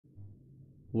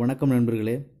வணக்கம்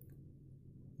நண்பர்களே,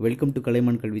 welcome to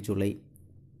கலைமான் கல்வி சோலை.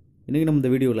 இன்றைக்கி நம்ம இந்த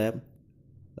வீடியோவில்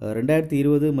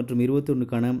 2020 மற்றும்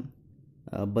 2021க்கான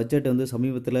பட்ஜெட்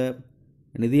சமீபத்தில்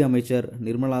நிதி அமைச்சர்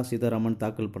நிர்மலா சீதாராமன்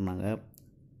தாக்கல் பண்ணாங்க.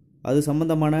 அது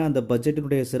சம்பந்தமான அந்த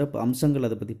பட்ஜெட்டினுடைய சிறப்பு அம்சங்கள்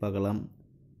அதை பற்றி பார்க்கலாம்.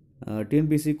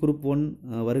 டிஎன்பிஎஸ்சி குரூப் 1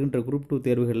 வருகின்ற குரூப் 2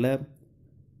 தேர்வுகளில்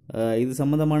இது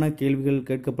சம்பந்தமான கேள்விகள்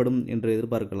கேட்கப்படும் என்று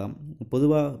எதிர்பார்க்கலாம்.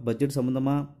 பொதுவாக பட்ஜெட்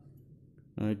சம்பந்தமாக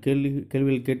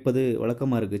கேள்விகள் கேட்பது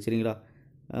வழக்கமாக இருக்குது, சரிங்களா?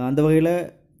 அந்த வகையில்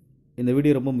இந்த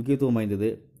வீடியோ ரொம்ப முக்கியத்துவம் வாய்ந்தது.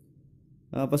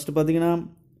 ஃபஸ்ட்டு பார்த்திங்கன்னா,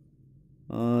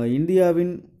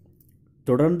 இந்தியாவின்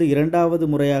தொடர்ந்து 2வது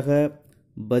முறையாக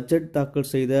பட்ஜெட் தாக்கல்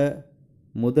செய்த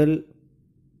முதல்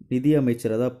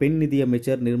நிதியமைச்சர், அதாவது பெண்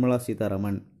நிதியமைச்சர் நிர்மலா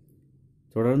சீதாராமன்.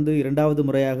 தொடர்ந்து 2வது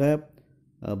முறையாக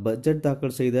பட்ஜெட்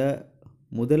தாக்கல் செய்த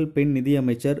முதல் பெண்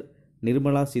நிதியமைச்சர்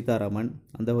நிர்மலா சீதாராமன்.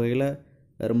 அந்த வகையில்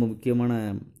ரொம்ப முக்கியமான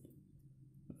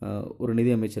ஒரு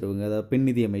நிதியமைச்சர் இவங்க, அதாவது பெண்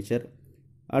நிதியமைச்சர்.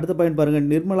 அடுத்த பாயிண்ட் பாருங்கள்,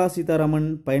 நிர்மலா சீதாராமன்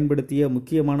பயன்படுத்திய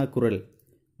முக்கியமான குரல்.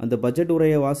 அந்த பட்ஜெட்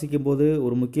உரையை வாசிக்கும் போது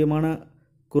ஒரு முக்கியமான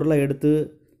குரலை எடுத்து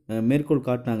மேற்கோள்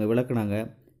காட்டினாங்க, விளக்குனாங்க.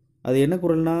 அது என்ன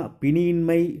குரல்னா,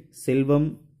 பிணியின்மை செல்வம்,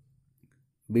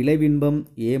 விளைவின்பம்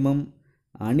ஏமம்,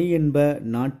 அணி என்ப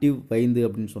நாட்டிவ் வைந்து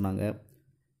அப்படின்னு சொன்னாங்க.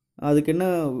 அதுக்கு என்ன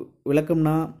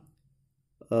விளக்கம்னா,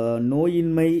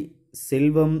 நோயின்மை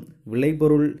செல்வம்,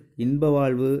 விளைபொருள், இன்ப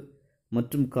வாழ்வு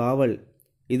மற்றும் காவல்,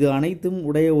 இது அனைத்தும்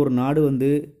உடைய ஒரு நாடு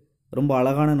ரொம்ப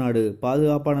அழகான நாடு,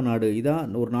 பாதுகாப்பான நாடு,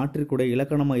 இதான் ஒரு நாட்டிற்குடைய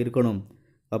இலக்கணமாக இருக்கணும்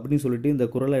அப்படின்னு சொல்லிட்டு இந்த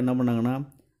குரலை என்ன பண்ணாங்கன்னா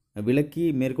விளக்கி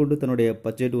மேற்கொண்டு தன்னுடைய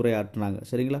பட்ஜெட் உரை ஆற்றினாங்க,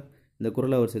 சரிங்களா? இந்த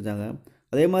குரலை அவர் செஞ்சாங்க.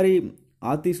 அதே மாதிரி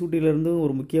ஆத்திசூட்டியிலேருந்தும்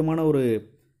ஒரு முக்கியமான ஒரு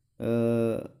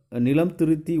நிலம்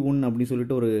திருத்தி உண் அப்படின்னு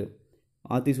சொல்லிட்டு ஒரு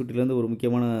ஆத்திசூட்டிலேருந்து ஒரு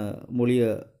முக்கியமான மொழியை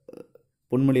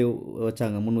பொன்மொழியை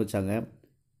முன் வச்சாங்க.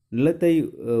 நிலத்தை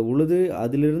உழுது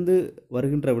அதிலிருந்து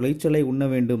வருகின்ற விளைச்சலை உண்ண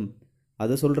வேண்டும்,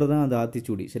 அதை சொல்கிறது தான் அந்த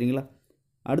ஆத்திச்சூடி, சரிங்களா?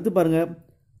 அடுத்து பாருங்கள்,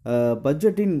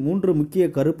 பட்ஜெட்டின் 3 முக்கிய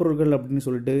கருப்பொருள்கள் அப்படின்னு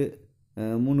சொல்லிட்டு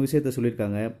 3 விஷயத்தை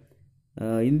சொல்லியிருக்காங்க.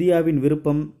 இந்தியாவின்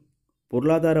விருப்பம்,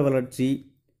 பொருளாதார வளர்ச்சி,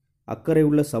 அக்கறை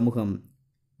உள்ள சமூகம்.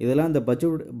 இதெல்லாம் இந்த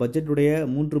பட்ஜெட்டுடைய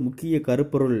 3 முக்கிய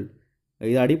கருப்பொருள்.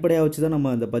 இதை அடிப்படையாக வச்சு தான்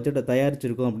நம்ம அந்த பட்ஜெட்டை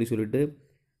தயாரிச்சிருக்கோம் அப்படின்னு சொல்லிட்டு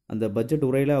அந்த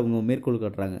பட்ஜெட் உரையில் அவங்க மேற்கோள்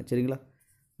காட்டுறாங்க, சரிங்களா?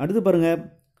 அடுத்து பாருங்கள்,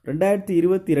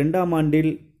 2022ஆம் ஆண்டில்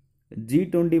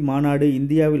G20 மாநாடு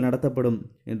இந்தியாவில் நடத்தப்படும்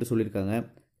என்று சொல்லியிருக்காங்க.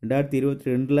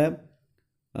 2022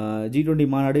 G20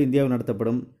 மாநாடு இந்தியாவில்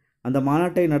நடத்தப்படும். அந்த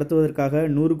மாநாட்டை நடத்துவதற்காக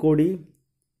 100 கோடி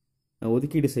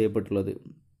ஒதுக்கீடு செய்யப்பட்டுள்ளது.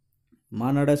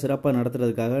 மாநாடை சிறப்பாக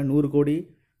நடத்துறதுக்காக 100 கோடி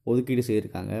ஒதுக்கீடு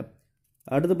செய்திருக்காங்க.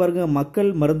 அடுத்து பாருங்கள்,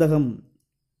 மக்கள் மருந்தகம்.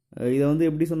 இதை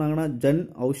எப்படி சொன்னாங்கன்னா ஜன்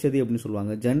ஔஷதி அப்படின்னு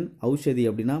சொல்லுவாங்க. ஜன் ஔஷதி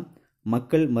அப்படின்னா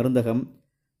மக்கள் மருந்தகம்.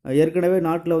 ஏற்கனவே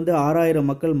நாட்டில் 6000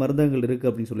 மக்கள் மருந்தகங்கள் இருக்குது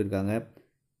அப்படின்னு சொல்லியிருக்காங்க.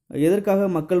 எதற்காக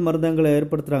மக்கள் மருந்தகங்களை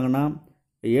ஏற்படுத்துகிறாங்கன்னா,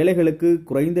 ஏழைகளுக்கு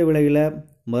குறைந்த விலையில்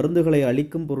மருந்துகளை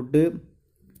அளிக்கும் பொருட்டு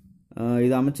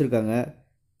இதை அமைச்சிருக்காங்க.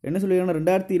 என்ன சொல்லியிருக்காங்கன்னா,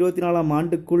 2024ஆம்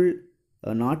ஆண்டுக்குள்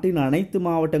நாட்டின் அனைத்து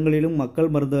மாவட்டங்களிலும்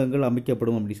மக்கள் மருந்தகங்கள்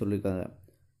அமைக்கப்படும் அப்படின்னு சொல்லியிருக்காங்க.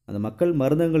 அந்த மக்கள்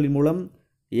மருந்தகங்களின் மூலம்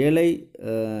ஏழை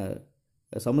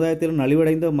சமுதாயத்தில்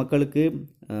நலிவடைந்த மக்களுக்கு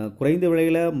குறைந்த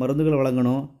விலையில் மருந்துகள்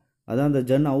வழங்கணும். அதான் அந்த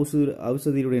ஜன்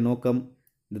ஔஷதியுடைய நோக்கம்.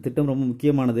 இந்த திட்டம் ரொம்ப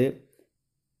முக்கியமானது.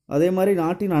 அதே மாதிரி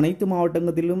நாட்டின் அனைத்து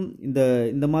மாவட்டங்களிலும்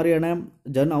இந்த மாதிரியான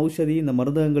ஜன் ஔஷதி, இந்த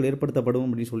மருந்தகங்கள் ஏற்படுத்தப்படும்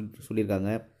அப்படின்னு சொல்லியிருக்காங்க.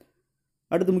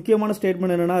 அடுத்து முக்கியமான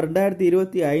ஸ்டேட்மெண்ட் என்னென்னா,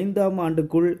 2025ஆம்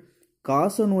ஆண்டுக்குள்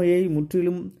காச நோயை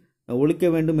முற்றிலும் ஒழிக்க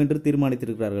வேண்டும் என்று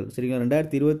தீர்மானித்திருக்கிறார்கள், சரிங்களா?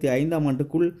 2025ஆம்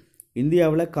ஆண்டுக்குள்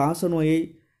இந்தியாவில் காச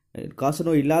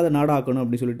நோய் இல்லாத நாடாக்கணும்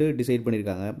அப்படின்னு சொல்லிட்டு டிசைட்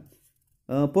பண்ணியிருக்காங்க.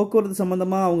 போக்குவரத்து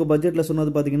சம்பந்தமாக அவங்க பட்ஜெட்டில்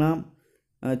சொன்னது பார்த்திங்கன்னா,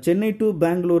 சென்னை டு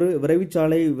பெங்களூரு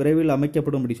விரைவுச்சாலை விரைவில்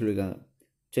அமைக்கப்படும் அப்படின்னு சொல்லியிருக்காங்க.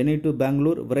 சென்னை டு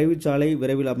பெங்களூர் விரைவுச்சாலை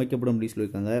விரைவில் அமைக்கப்படும் அப்படின்னு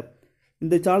சொல்லியிருக்காங்க.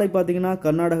 இந்த சாலை பார்த்திங்கன்னா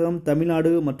கர்நாடகம்,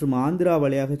 தமிழ்நாடு மற்றும் ஆந்திரா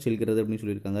வழியாக செல்கிறது அப்படின்னு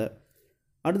சொல்லியிருக்காங்க.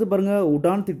 அடுத்து பாருங்கள்,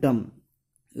 உடான் திட்டம்.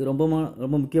 இது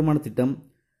ரொம்ப முக்கியமான திட்டம்.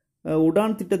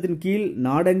 உடான் திட்டத்தின் கீழ்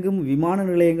நாடெங்கும் விமான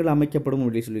நிலையங்கள் அமைக்கப்படும்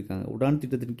அப்படின்னு சொல்லியிருக்காங்க. உடான்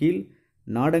திட்டத்தின் கீழ்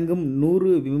நாடெங்கும் 100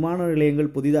 விமான நிலையங்கள்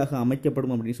புதிதாக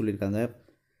அமைக்கப்படும் அப்படின்னு சொல்லியிருக்காங்க.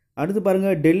 அடுத்து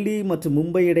பாருங்கள், டெல்லி மற்றும்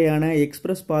மும்பை இடையான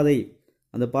எக்ஸ்பிரஸ் பாதை,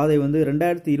 அந்த பாதை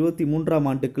 2023ஆம்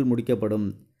ஆண்டுக்குள் முடிக்கப்படும்.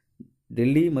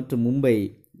 டெல்லி மற்றும் மும்பை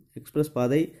எக்ஸ்பிரஸ்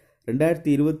பாதை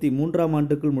 2023ஆம்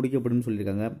ஆண்டுக்குள் முடிக்கப்படும்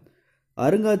சொல்லியிருக்காங்க.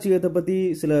 அருங்காட்சியகத்தை பற்றி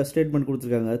சில ஸ்டேட்மெண்ட்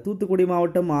கொடுத்துருக்காங்க. தூத்துக்குடி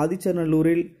மாவட்டம்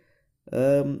ஆதிச்சநல்லூரில்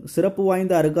சிறப்பு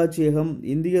வாய்ந்த அருங்காட்சியகம்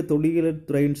இந்திய தொல்லியல்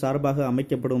துறையின் சார்பாக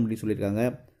அமைக்கப்படும் அப்படின்னு சொல்லியிருக்காங்க.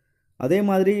 அதே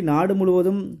மாதிரி நாடு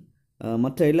முழுவதும்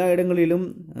மற்ற எல்லா இடங்களிலும்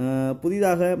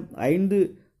புதிதாக 5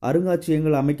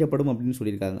 அருங்காட்சியகங்கள் அமைக்கப்படும் அப்படின்னு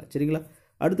சொல்லியிருக்காங்க, சரிங்களா?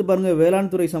 அடுத்து பாருங்கள், வேளாண்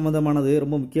துறை சம்பந்தமானது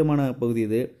ரொம்ப முக்கியமான பகுதி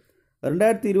இது.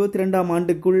 2022ஆம்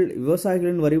ஆண்டுக்குள்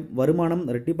விவசாயிகளின் வருமானம்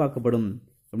இரட்டிப்பாக்கப்படும்.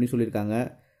 அப்படின்னு சொல்லியிருக்காங்க.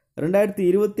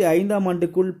 2025ஆம்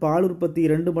ஆண்டுக்குள் பால் உற்பத்தி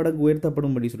 2 மடங்கு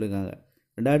உயர்த்தப்படும் அப்படின்னு சொல்லியிருக்காங்க.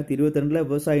 2022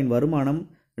 விவசாயியின் வருமானம்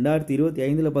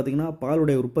 2025 பார்த்தீங்கன்னா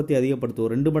பாலுடைய உற்பத்தி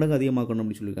அதிகப்படுத்துவோம் 2 மடங்கு அதிகமாக்கணும்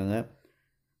அப்படின்னு சொல்லியிருக்காங்க.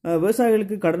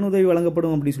 விவசாயிகளுக்கு கடனுதவி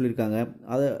வழங்கப்படும் அப்படின்னு சொல்லியிருக்காங்க.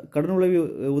 அதை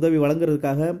கடனுதவி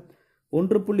வழங்குறதுக்காக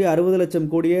 1.60 லட்சம்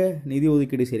கோடியை நிதி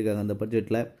ஒதுக்கீடு செய்திருக்காங்க அந்த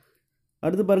பட்ஜெட்டில்.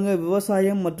 அடுத்து பாருங்கள்,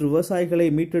 விவசாயம் மற்றும் விவசாயிகளை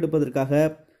மீட்டெடுப்பதற்காக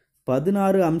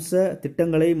 16 அம்ச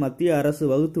திட்டங்களை மத்திய அரசு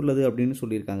வகுத்துள்ளது அப்படின்னு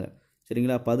சொல்லியிருக்காங்க.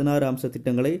 சரிங்களா, 16 அம்ச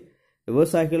திட்டங்களை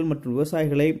விவசாயிகள் மற்றும்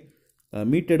விவசாயிகளை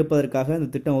மீட்டெடுப்பதற்காக இந்த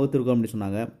திட்டம் வகுத்திருக்கோம் அப்படின்னு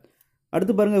சொன்னாங்க.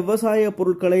 அடுத்து பாருங்கள், விவசாய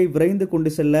பொருட்களை விரைந்து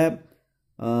கொண்டு செல்ல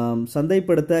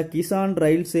சந்தைப்படுத்த கிசான்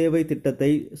ரயில் சேவை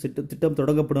திட்டம்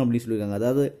தொடங்கப்படும் அப்படின்னு சொல்லியிருக்காங்க.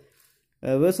 அதாவது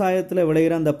விவசாயத்தில்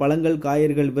விளைகிற அந்த பழங்கள்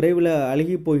காய்கறிகள் விரைவில்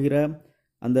அழுகி போகிற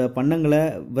அந்த பண்டங்களை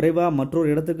விரைவாக மற்றொரு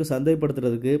இடத்துக்கு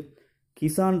சந்தைப்படுத்துறதுக்கு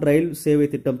கிசான் ரயில் சேவை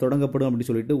திட்டம் தொடங்கப்படும் அப்படின்னு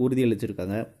சொல்லிட்டு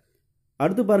உறுதியளிச்சிருக்காங்க.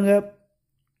 அடுத்து பாருங்கள்,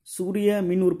 சூரிய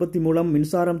மின் உற்பத்தி மூலம்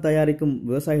மின்சாரம் தயாரிக்கும்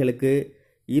விவசாயிகளுக்கு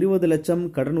 20 லட்சம்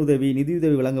கடனுதவி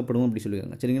நிதியுதவி வழங்கப்படும் அப்படி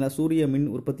சொல்லியிருக்காங்க. சரிங்களா, சூரிய மின்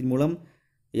உற்பத்தி மூலம்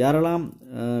யாரெல்லாம்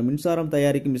மின்சாரம்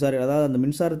தயாரிக்கும் அதாவது அந்த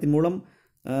மின்சாரத்தின் மூலம்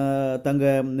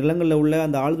தங்கள் நிலங்களில் உள்ள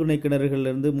அந்த ஆழ்துணை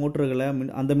கிணறுகளிலிருந்து மோட்டர்களை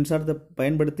அந்த மின்சாரத்தை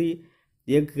பயன்படுத்தி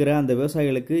இயக்குகிற அந்த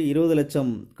விவசாயிகளுக்கு 20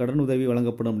 லட்சம் கடனுதவி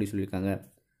வழங்கப்படும் அப்படி சொல்லியிருக்காங்க.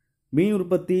 மீன்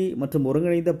உற்பத்தி மற்றும்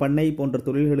ஒருங்கிணைந்த பண்ணை போன்ற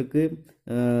தொழில்களுக்கு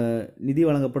நிதி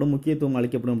வழங்கப்படும், முக்கியத்துவம்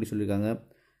அளிக்கப்படும் அப்படி சொல்லியிருக்காங்க.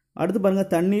 அடுத்து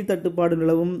பாருங்கள், தண்ணீர் தட்டுப்பாடு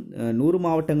நிலவும் 100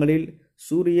 மாவட்டங்களில்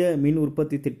சூரிய மின்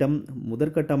உற்பத்தி திட்டம்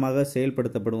முதற்கட்டமாக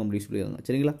செயல்படுத்தப்படும் அப்படின்னு சொல்லியிருக்காங்க.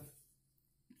 சரிங்களா,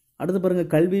 அடுத்து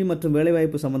பாருங்கள், கல்வி மற்றும்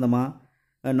வேலைவாய்ப்பு சம்பந்தமாக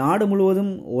நாடு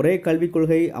முழுவதும் ஒரே கல்விக்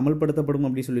கொள்கை அமல்படுத்தப்படும்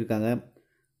அப்படின்னு சொல்லியிருக்காங்க.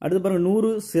 அடுத்து பாருங்கள், 100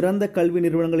 சிறந்த கல்வி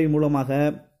நிறுவனங்களின் மூலமாக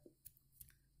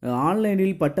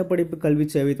ஆன்லைனில் பட்டப்படிப்பு கல்வி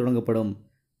சேவை தொடங்கப்படும்.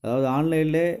 அதாவது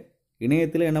ஆன்லைனில்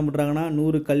இணையத்தில் என்ன பண்ணுறாங்கன்னா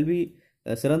 100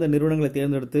 சிறந்த நிறுவனங்களை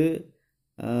தேர்ந்தெடுத்து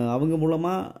அவங்க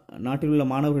மூலமாக நாட்டில் உள்ள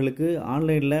மாணவர்களுக்கு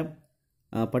ஆன்லைனில்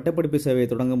பட்டப்படிப்பு சேவையை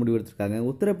தொடங்க முடிவெடுத்திருக்காங்க.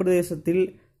 உத்தரப்பிரதேசத்தில்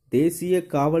தேசிய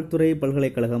காவல்துறை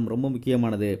பல்கலைக்கழகம் ரொம்ப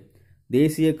முக்கியமானது.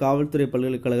 தேசிய காவல்துறை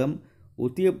பல்கலைக்கழகம்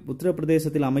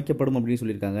உத்தரப்பிரதேசத்தில் அமைக்கப்படும் அப்படின்னு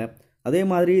சொல்லியிருக்காங்க. அதே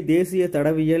மாதிரி தேசிய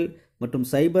தடவியல் மற்றும்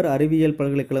சைபர் அறிவியல்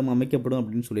பல்கலைக்கழகம் அமைக்கப்படும்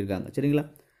அப்படின்னு சொல்லியிருக்காங்க. சரிங்களா,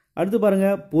 அடுத்து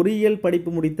பாருங்கள், பொறியியல்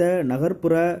படிப்பு முடித்த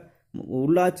நகர்ப்புற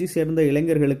உள்ளாட்சி சேர்ந்த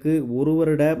இளைஞர்களுக்கு 1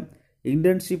 வருட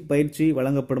இன்டர்ன்ஷிப் பயிற்சி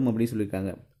வழங்கப்படும் அப்படின்னு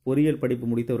சொல்லியிருக்காங்க. பொறியியல் படிப்பு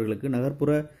முடித்தவர்களுக்கு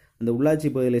நகர்ப்புற அந்த உள்ளாட்சி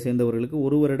பகுதியில் சேர்ந்தவர்களுக்கு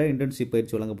 1 வருட இன்டர்ன்ஷிப்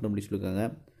பயிற்சி வழங்கப்படும் அப்படின்னு சொல்லியிருக்காங்க.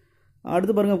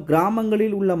 அடுத்து பாருங்கள்,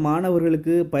 கிராமங்களில் உள்ள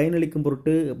மாணவர்களுக்கு பயனளிக்கும்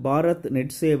பொருட்டு பாரத்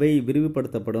நெட் சேவை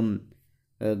விரிவுபடுத்தப்படும்.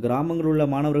 கிராமங்களில் உள்ள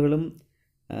மாணவர்களும்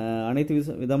அனைத்து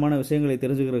விதமான விஷயங்களை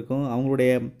தெரிஞ்சுக்கிறதுக்கும்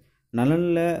அவங்களுடைய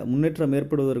நலனில் முன்னேற்றம்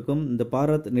ஏற்படுவதற்கும் இந்த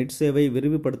பாரத் நெட் சேவை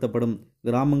விரிவுபடுத்தப்படும்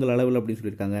கிராமங்கள் அளவில் அப்படின்னு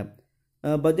சொல்லியிருக்காங்க.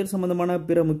 பட்ஜெட் சம்பந்தமான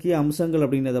பிற முக்கிய அம்சங்கள்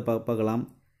அப்படிங்கிறத பார்க்கலாம்.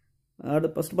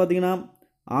 ஃபஸ்ட் பார்த்தீங்கன்னா,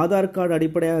 ஆதார் கார்டு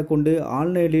அடிப்படையாக கொண்டு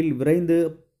ஆன்லைனில் விரைந்து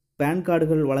பேன்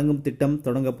கார்டுகள் வழங்கும் திட்டம்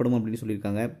தொடங்கப்படும் அப்படின்னு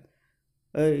சொல்லியிருக்காங்க.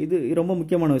 இது ரொம்ப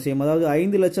முக்கியமான விஷயம். அதாவது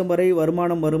 5 லட்சம் வரை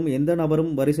வருமானம் வரும் எந்த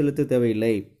நபரும் வரி செலுத்த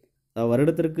தேவையில்லை.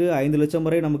 வருடத்திற்கு 5 லட்சம்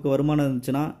வரை நமக்கு வருமானம்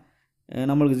இருந்துச்சுன்னா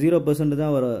நம்மளுக்கு 0%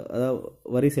 தான்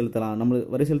வரி செலுத்தலாம்.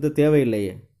 நம்மளுக்கு வரி செலுத்த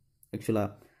தேவையில்லையே ஆக்சுவலாக.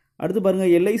 அடுத்து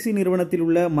பாருங்கள், எல்ஐசி நிறுவனத்தில்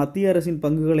உள்ள மத்திய அரசின்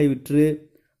பங்குகளை விற்று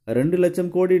 2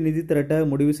 லட்சம் கோடி நிதி திரட்ட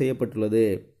முடிவு செய்யப்பட்டுள்ளது.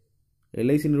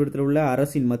 எல்ஐசி நிறுவனத்தில் உள்ள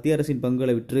மத்திய அரசின்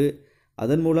பங்குகளை விற்று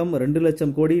அதன் மூலம் 2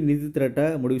 லட்சம் கோடி நிதி திரட்ட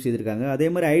முடிவு செய்திருக்காங்க. அதே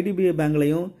மாதிரி ஐடிபிஐ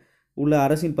பேங்க்லையும் உள்ள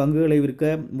அரசின் பங்குகளை விற்க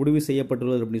முடிவு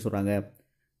செய்யப்பட்டுள்ளது அப்படின்னு சொல்கிறாங்க.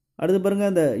 அடுத்து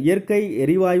பாருங்கள், அந்த இயற்கை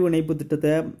எரிவாயு இணைப்பு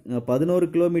திட்டத்தை 11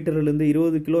 கிலோமீட்டர்லேருந்து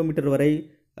 20 கிலோமீட்டர் வரை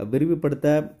விரிவுபடுத்த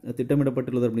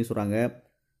திட்டமிடப்பட்டுள்ளது அப்படின்னு சொல்கிறாங்க.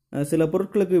 சில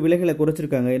பொருட்களுக்கு விலைகளை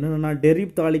குறைச்சிருக்காங்க. என்னென்னா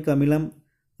டெரிப்தாலிக் அமிலம்,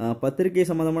 பத்திரிகை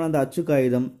சம்மந்தமான அந்த அச்சு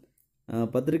காகிதம்,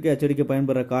 பத்திரிகை அச்சடிக்க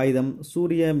பயன்படுற காகிதம்,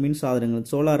 சூரிய மின் சாதனங்கள்,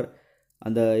 சோலார்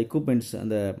அந்த எக்யூப்மெண்ட்ஸ்,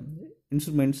 அந்த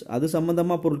இன்ஸ்ட்ருமெண்ட்ஸ், அது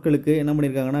சம்மந்தமாக பொருட்களுக்கு என்ன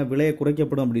பண்ணியிருக்காங்கன்னா விலையை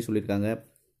குறைக்கப்படும் அப்படின்னு சொல்லியிருக்காங்க.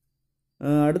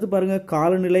 அடுத்து பாருங்கள்,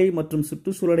 காலநிலை மற்றும்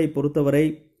சுற்றுச்சூழலை பொறுத்தவரை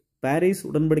பாரிஸ்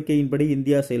உடன்படிக்கையின்படி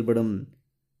இந்தியா செயல்படும்.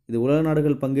 இது உலக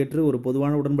நாடுகள் பங்கேற்று ஒரு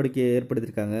பொதுவான உடன்படிக்கையை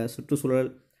ஏற்படுத்தியிருக்காங்க. சுற்றுச்சூழல்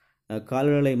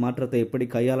காலநிலை மாற்றத்தை எப்படி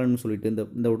கையாளணும்னு சொல்லிட்டு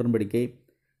இந்த உடன்படிக்கை.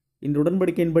 இந்த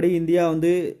உடன்படிக்கையின்படி இந்தியா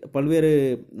பல்வேறு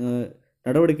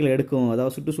நடவடிக்கைகள் எடுக்கும்,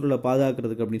 அதாவது சுற்றுச்சூழலை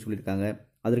பாதுகாக்கிறதுக்கு அப்படின்னு சொல்லியிருக்காங்க.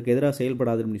 அதற்கு எதிராக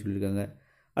செயல்படாது அப்படின்னு சொல்லியிருக்காங்க.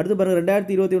 அடுத்து பாருங்கள்,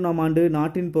 2021ஆம் ஆண்டு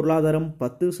நாட்டின் பொருளாதாரம்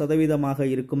 10%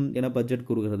 இருக்கும் என பட்ஜெட்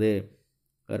கூறுகிறது.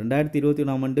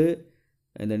 2021ஆம் ஆண்டு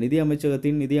இந்த நிதி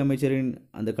அமைச்சரின்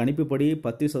அந்த கணிப்புப்படி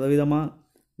 10%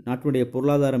 நாட்டினுடைய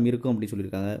பொருளாதாரம் இருக்கும் அப்படின்னு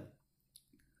சொல்லியிருக்காங்க.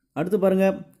 அடுத்து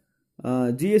பாருங்கள்,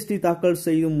 ஜிஎஸ்டி தாக்கல்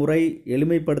செய்யும் முறை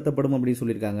எளிமைப்படுத்தப்படும் அப்படின்னு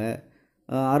சொல்லியிருக்காங்க.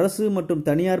 அரசு மற்றும்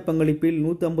தனியார் பங்களிப்பில்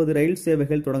 150 ரயில்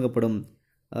சேவைகள் தொடங்கப்படும்.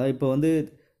 இப்போ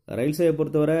ரயில் சேவை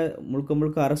பொறுத்தவரை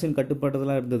முழுக்க அரசின் கட்டுப்பாட்டில்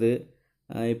தான் இருந்தது.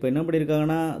 இப்போ என்ன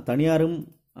பண்ணியிருக்காங்கன்னா தனியாரும்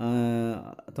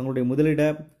தங்களுடைய முதலீடை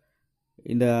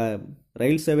இந்த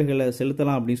ரயில் சேவைகளை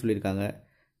செலுத்தலாம் அப்படின்னு சொல்லியிருக்காங்க.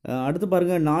 அடுத்து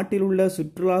பாருங்கள், நாட்டில் உள்ள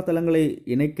சுற்றுலா தலங்களை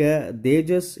இணைக்க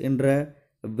தேஜஸ் என்ற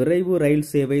விரைவு ரயில்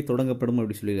சேவை தொடங்கப்படும்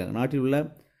அப்படின்னு சொல்லியிருக்காங்க. நாட்டில் உள்ள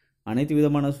அனைத்து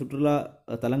விதமான சுற்றுலா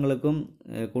தலங்களுக்கும்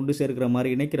கொண்டு சேர்க்கிற மாதிரி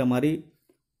இணைக்கிற மாதிரி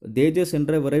தேஜஸ்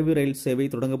என்ற விரைவு ரயில் சேவை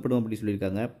தொடங்கப்படும் அப்படின்னு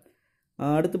சொல்லியிருக்காங்க.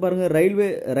 அடுத்து பாருங்கள்,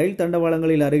 ரயில்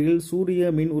தண்டவாளங்களில் அருகில் சூரிய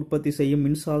மின் உற்பத்தி செய்யும்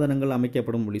மின்சாதனங்கள்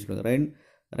அமைக்கப்படும் அப்படின்னு சொல்லுவாங்க.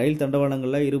 ரயில்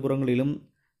தண்டவாளங்களில் இருபுறங்களிலும்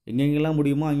எங்கெங்கெல்லாம்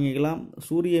முடியுமோ அங்கெங்கெல்லாம்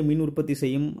சூரிய மின் உற்பத்தி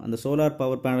செய்யும் அந்த சோலார்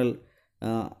பவர் பேனல்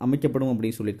அமைக்கப்படும்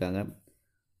அப்படின்னு சொல்லியிருக்காங்க.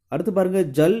 அடுத்து பாருங்கள்,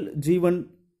 ஜல் ஜீவன்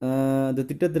இந்த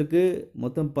திட்டத்திற்கு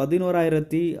மொத்தம்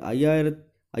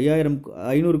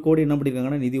 11,500 கோடி என்ன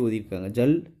பண்ணியிருக்காங்கன்னா நிதி ஒதுக்கியிருக்காங்க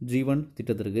ஜல் ஜீவன்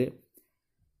திட்டத்திற்கு.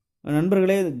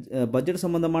 நண்பர்களே, பட்ஜெட்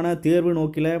சம்பந்தமான தேர்வு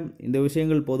நோக்கில் இந்த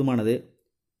விஷயங்கள் போதுமானது.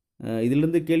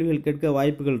 இதிலிருந்து கேள்விகள் கேட்க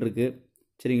வாய்ப்புகள் இருக்குது.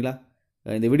 சரிங்களா?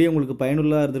 இந்த வீடியோ உங்களுக்கு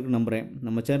பயனுள்ளதாக இருந்திருக்கு நம்புகிறேன்.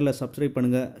 நம்ம சேனலை சப்ஸ்கிரைப்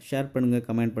பண்ணுங்கள், ஷேர் பண்ணுங்கள்,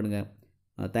 கமெண்ட் பண்ணுங்கள்.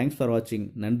 தேங்க்ஸ் ஃபார் வாட்சிங்.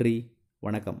 நன்றி,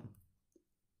 வணக்கம்.